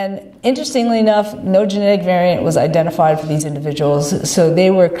 And interestingly enough, no genetic variant was identified for these individuals. So they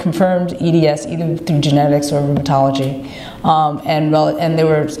were confirmed EDS either through genetics or rheumatology. And there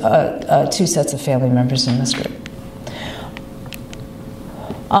were 2 sets of family members in this group.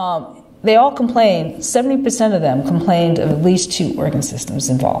 They all complained, 70% of them complained of at least 2 organ systems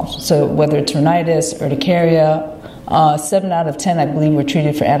involved. So whether it's rhinitis, urticaria, 7 out of 10, I believe, were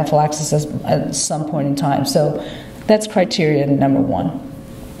treated for anaphylaxis at some point in time. So that's criteria number 1.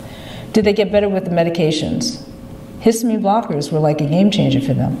 Did they get better with the medications? Histamine blockers were like a game changer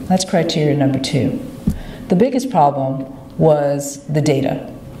for them. That's criteria number 2. The biggest problem was the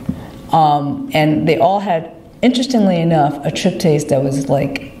data. And they all had, interestingly enough, a tryptase that was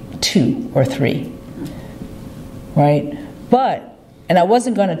like 2 or 3, right? And I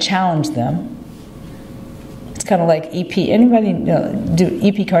wasn't going to challenge them. It's kind of like EP. Anybody do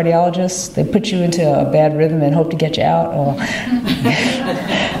EP cardiologists? They put you into a bad rhythm and hope to get you out. Oh.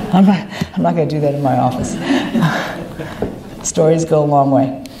 I'm not going to do that in my office. Stories go a long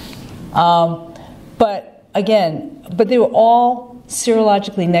way. But they were all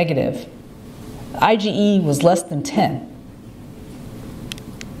serologically negative. IgE was less than 10.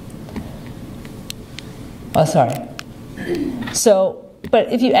 Oh, sorry. So,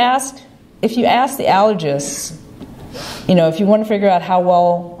 but if you ask the allergists, if you want to figure out how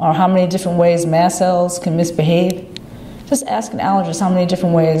well or how many different ways mast cells can misbehave, just ask an allergist how many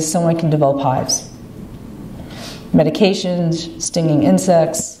different ways someone can develop hives. Medications, stinging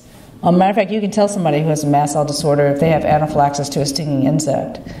insects. Matter of fact, you can tell somebody who has a mast cell disorder if they have anaphylaxis to a stinging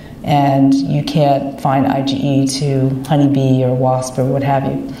insect and you can't find IgE to honeybee or wasp or what have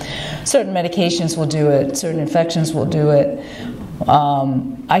you. Certain medications will do it. Certain infections will do it.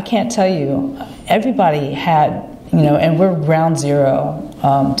 I can't tell you. Everybody had, and we're ground zero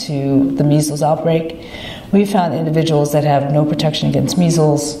to the measles outbreak. We found individuals that have no protection against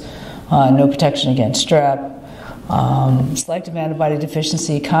measles, no protection against strep, selective antibody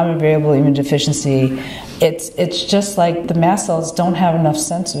deficiency, common variable immunodeficiency. It's just like the mast cells don't have enough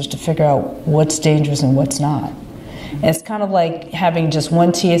sensors to figure out what's dangerous and what's not. And it's kind of like having just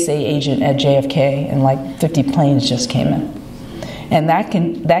one TSA agent at JFK and like 50 planes just came in. And that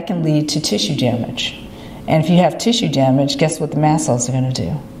can lead to tissue damage. And if you have tissue damage, guess what the mast cells are going to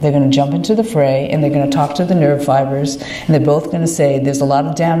do? They're going to jump into the fray and they're going to talk to the nerve fibers and they're both going to say there's a lot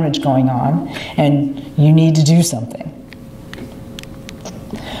of damage going on and you need to do something.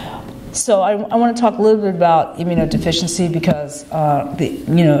 So I want to talk a little bit about immunodeficiency because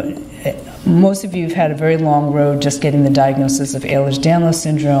most of you have had a very long road just getting the diagnosis of Ehlers-Danlos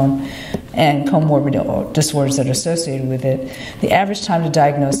syndrome and comorbid disorders that are associated with it. The average time to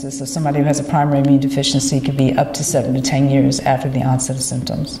diagnosis of somebody who has a primary immune deficiency could be up to 7 to 10 years after the onset of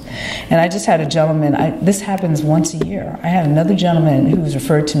symptoms. And I just had a gentleman, this happens once a year. I had another gentleman who was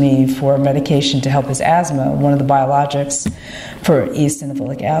referred to me for medication to help his asthma, one of the biologics for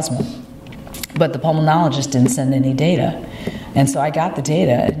eosinophilic asthma. But the pulmonologist didn't send any data. And so I got the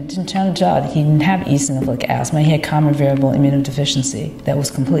data, and it didn't turn out he didn't have eosinophilic asthma. He had common variable immunodeficiency that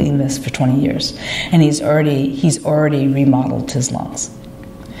was completely missed for 20 years. And he's already remodeled his lungs.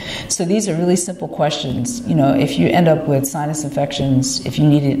 So these are really simple questions. If you end up with sinus infections, if you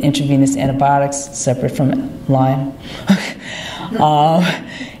needed intravenous antibiotics separate from Lyme,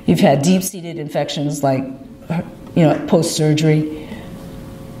 you've had deep-seated infections like, post-surgery,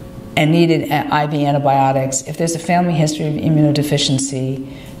 and needed IV antibiotics. If there's a family history of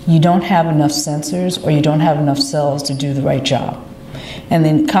immunodeficiency, you don't have enough sensors or you don't have enough cells to do the right job. And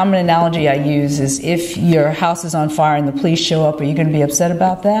the common analogy I use is if your house is on fire and the police show up, are you going to be upset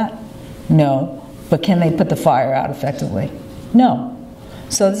about that? No. But can they put the fire out effectively? No.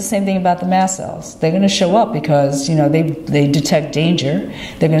 So it's the same thing about the mast cells. They're going to show up because they detect danger.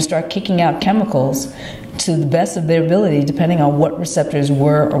 They're going to start kicking out chemicals to the best of their ability, depending on what receptors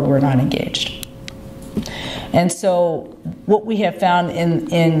were or were not engaged. And so what we have found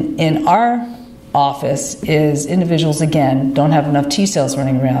in our office is individuals, again, don't have enough T cells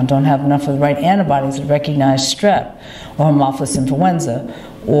running around, don't have enough of the right antibodies to recognize strep or Haemophilus influenza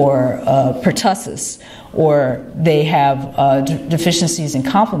or pertussis, or they have deficiencies in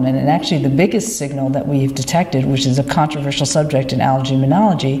complement. And actually the biggest signal that we've detected, which is a controversial subject in allergy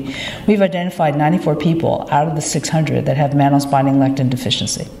immunology, we've identified 94 people out of the 600 that have mannose-binding lectin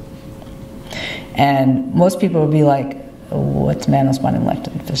deficiency. And most people would be like, what's mannose-binding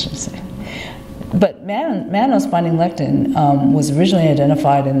lectin deficiency? But mannose-binding lectin was originally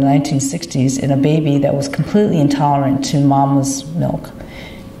identified in the 1960s in a baby that was completely intolerant to mama's milk.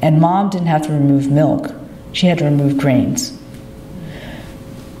 And mom didn't have to remove milk. She had to remove grains.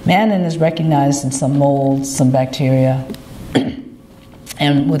 Mannan is recognized in some molds, some bacteria,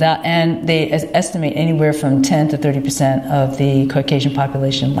 and they estimate anywhere from 10 to 30% of the Caucasian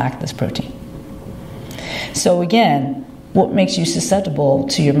population lack this protein. So again, what makes you susceptible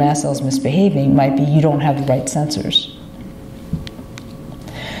to your mast cells misbehaving might be you don't have the right sensors.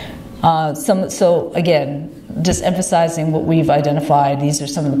 So again, just emphasizing what we've identified, these are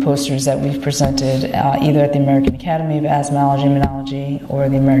some of the posters that we've presented either at the American Academy of Asthma, Allergy, Immunology or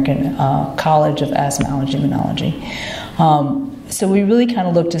the American College of Asthma, Allergy, Immunology. So we really kind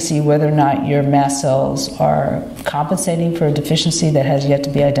of look to see whether or not your mast cells are compensating for a deficiency that has yet to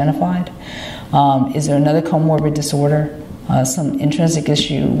be identified. Is there another comorbid disorder, some intrinsic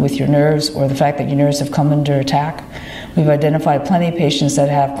issue with your nerves, or the fact that your nerves have come under attack? We've identified plenty of patients that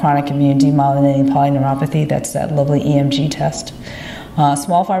have chronic immune demyelinating polyneuropathy. That's that lovely EMG test.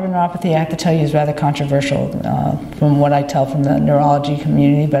 Small fiber neuropathy, I have to tell you, is rather controversial from what I tell from the neurology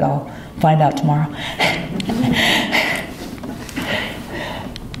community, but I'll find out tomorrow.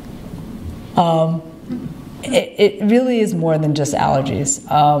 It really is more than just allergies.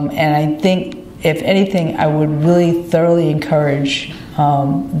 And I think, if anything, I would really thoroughly encourage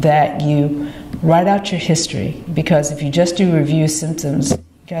that you write out your history, because if you just do review symptoms, you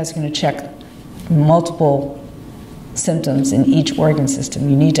guys are going to check multiple symptoms in each organ system.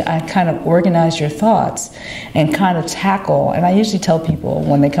 You need to kind of organize your thoughts and kind of tackle, and I usually tell people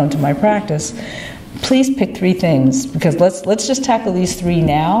when they come to my practice, please pick 3 things, because let's just tackle these 3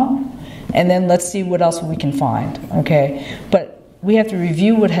 now, and then let's see what else we can find, okay? But we have to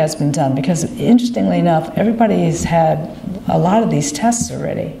review what has been done, because interestingly enough, everybody has had a lot of these tests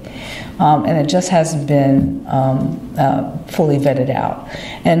already, and it just hasn't been fully vetted out.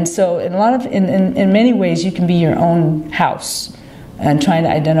 And so in many ways, you can be your own house and trying to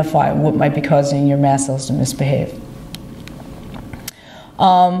identify what might be causing your mast cells to misbehave.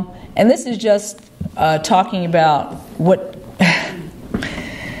 And this is just talking about what,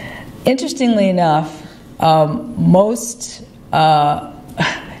 interestingly enough, most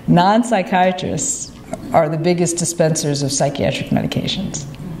non-psychiatrists are the biggest dispensers of psychiatric medications.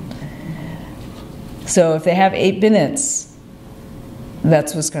 So if they have 8 minutes,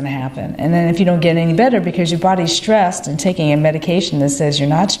 that's what's going to happen. And then if you don't get any better because your body's stressed, and taking a medication that says you're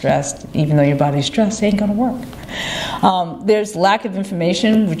not stressed, even though your body's stressed, it ain't going to work. There's lack of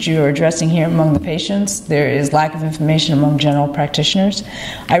information, which you are addressing here among the patients. There is lack of information among general practitioners.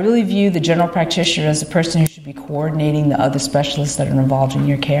 I really view the general practitioner as the person who should be coordinating the other specialists that are involved in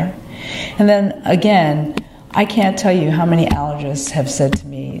your care. And then, again, I can't tell you how many allergists have said to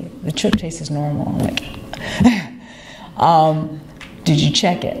me, the tryptase is normal. I'm like, did you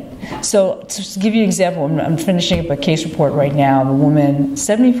check it? So to give you an example, I'm finishing up a case report right now. The woman,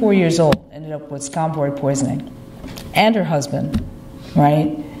 74 years old, ended up with scombroid poisoning. And her husband,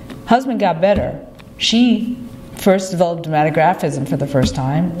 right? Husband got better. She first developed dermatographism for the first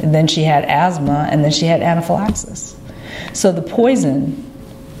time, and then she had asthma, and then she had anaphylaxis. So the poison,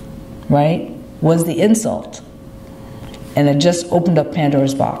 right, was the insult. And it just opened up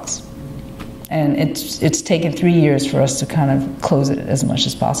Pandora's box. And it's taken 3 years for us to kind of close it as much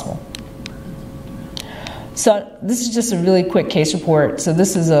as possible. So this is just a really quick case report. So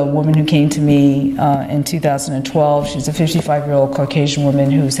this is a woman who came to me in 2012. She's a 55-year-old Caucasian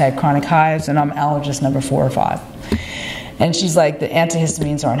woman who's had chronic hives, and I'm allergist number 4 or 5. And she's like, the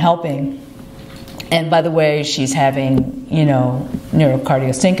antihistamines aren't helping. And by the way, she's having,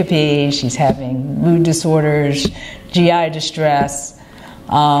 neurocardial syncope, she's having mood disorders, GI distress,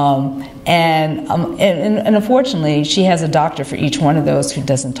 and unfortunately, she has a doctor for each one of those who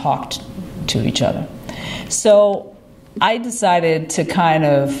doesn't talk to each other. So I decided to kind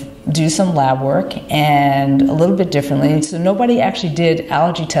of do some lab work and a little bit differently. So nobody actually did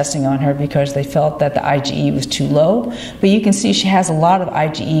allergy testing on her because they felt that the IgE was too low. But you can see she has a lot of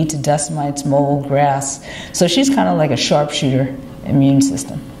IgE to decimites, mold, grass. So she's kind of like a sharpshooter immune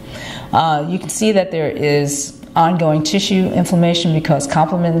system. You can see that there is ongoing tissue inflammation because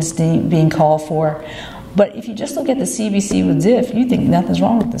complement is being called for. But if you just look at the CBC with DIF, you think nothing's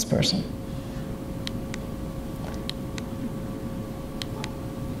wrong with this person.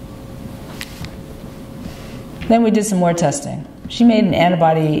 Then we did some more testing. She made an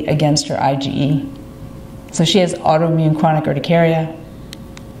antibody against her IgE. So she has autoimmune chronic urticaria.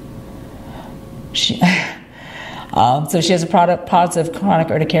 So she has a positive chronic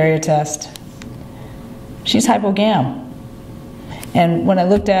urticaria test. She's hypogam. And when I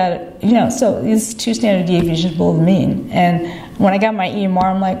looked at it, so these 2 standard deviations below the mean. And when I got my EMR,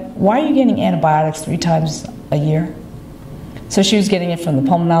 I'm like, why are you getting antibiotics 3 times a year? So she was getting it from the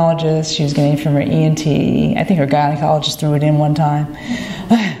pulmonologist, she was getting it from her ENT, I think her gynecologist threw it in one time.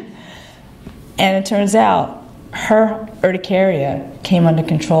 And it turns out her urticaria came under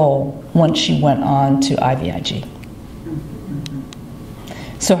control once she went on to IVIG.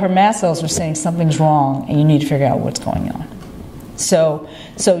 So her mast cells were saying something's wrong and you need to figure out what's going on. So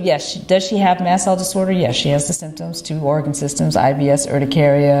yes, does she have mast cell disorder? Yes, she has the symptoms, 2 organ systems, IBS,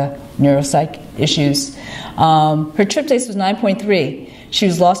 urticaria, neuropsych issues. Her tryptase was 9.3. She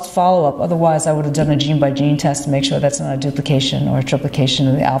was lost to follow-up. Otherwise, I would have done a gene-by-gene test to make sure that's not a duplication or a triplication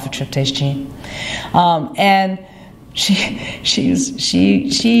of the alpha tryptase gene. And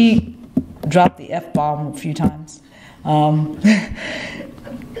she dropped the F-bomb a few times.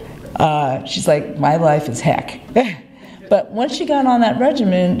 She's like, my life is heck. But once she got on that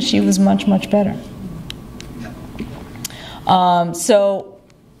regimen, she was much, much better. So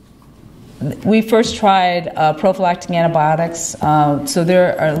we first tried prophylactic antibiotics. So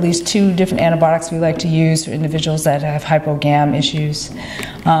there are at least 2 different antibiotics we like to use for individuals that have hypogam issues.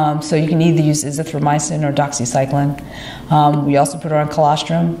 So you can either use azithromycin or doxycycline. We also put her on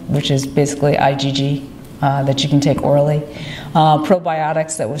colostrum, which is basically IgG that you can take orally.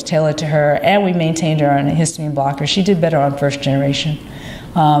 Probiotics that was tailored to her, and we maintained her on a histamine blocker. She did better on first generation.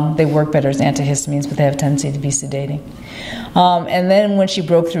 They work better as antihistamines, but they have a tendency to be sedating. And then when she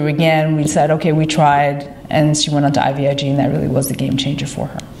broke through again, we decided, okay, we tried, and she went on to IVIG, and that really was the game changer for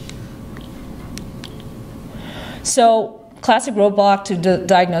her. So, classic roadblock to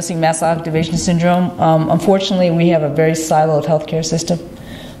diagnosing mast cell activation syndrome. Unfortunately, we have a very siloed healthcare system.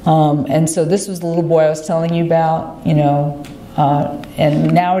 And so this was the little boy I was telling you about,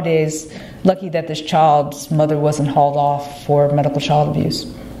 and nowadays, lucky that this child's mother wasn't hauled off for medical child abuse,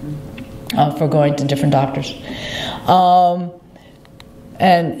 for going to different doctors. And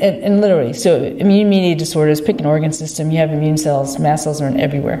literally, so immune-mediated disorders, pick an organ system, you have immune cells, mast cells are in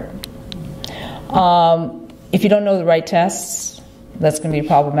everywhere. If you don't know the right tests, that's going to be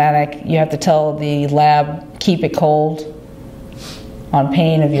problematic. You have to tell the lab, keep it cold, on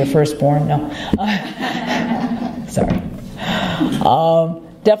pain of your firstborn. No. Sorry.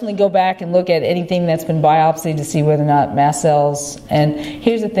 Definitely go back and look at anything that's been biopsied to see whether or not mast cells. And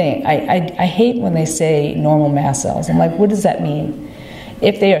here's the thing. I hate when they say normal mast cells. I'm like, what does that mean?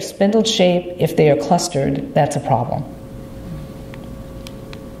 If they are spindle shaped, if they are clustered, that's a problem.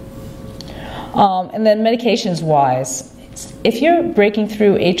 And then medications wise, if you're breaking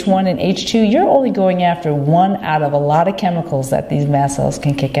through H1 and H2, you're only going after 1 out of a lot of chemicals that these mast cells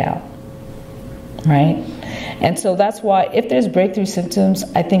can kick out, right? And so that's why if there's breakthrough symptoms,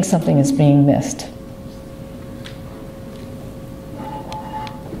 I think something is being missed.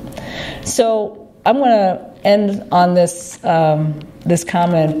 So I'm going to end on this, this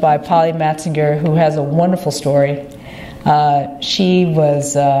comment by Polly Matzinger, who has a wonderful story. She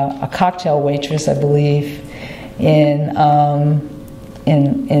was a cocktail waitress, I believe, in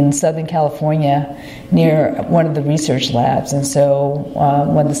Southern California near one of the research labs. And so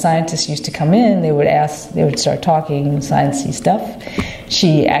when the scientists used to come in, they would start talking sciencey stuff.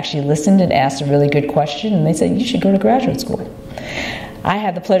 She actually listened and asked a really good question, and they said, you should go to graduate school. I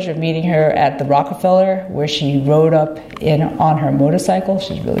had the pleasure of meeting her at the Rockefeller, where she rode up on her motorcycle.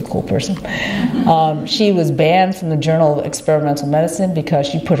 She's a really cool person. She was banned from the Journal of Experimental Medicine because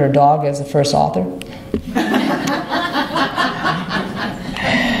she put her dog as the first author.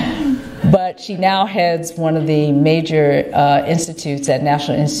 But she now heads one of the major institutes at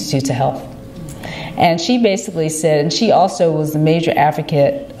National Institutes of Health. And she basically said, and she also was the major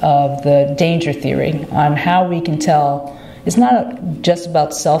advocate of the danger theory on how we can tell. It's not just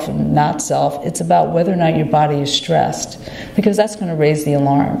about self and not self, it's about whether or not your body is stressed, because that's going to raise the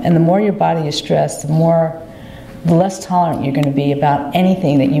alarm. And the more your body is stressed, the less tolerant you're going to be about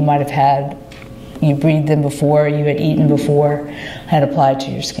anything that you might have had, you breathed in before, you had eaten before, had applied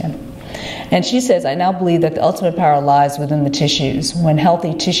to your skin. And she says, I now believe that the ultimate power lies within the tissues. When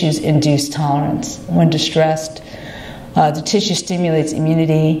healthy tissues induce tolerance, when distressed, the tissue stimulates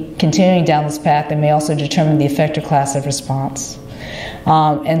immunity. Continuing down this path, they may also determine the effector class of response.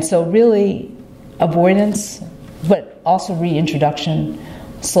 And so really, avoidance, but also reintroduction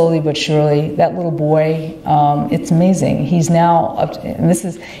slowly but surely. That little boy, it's amazing. He's now up to, and this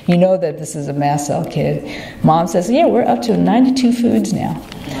is, you know that this is a mast cell kid. Mom says, yeah, we're up to 92 foods now.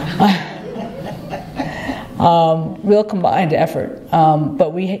 Real combined effort.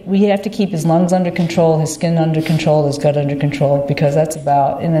 But we have to keep his lungs under control, his skin under control, his gut under control, because that's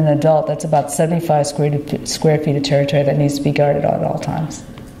about, in an adult, that's about 75 square feet of territory that needs to be guarded at all times.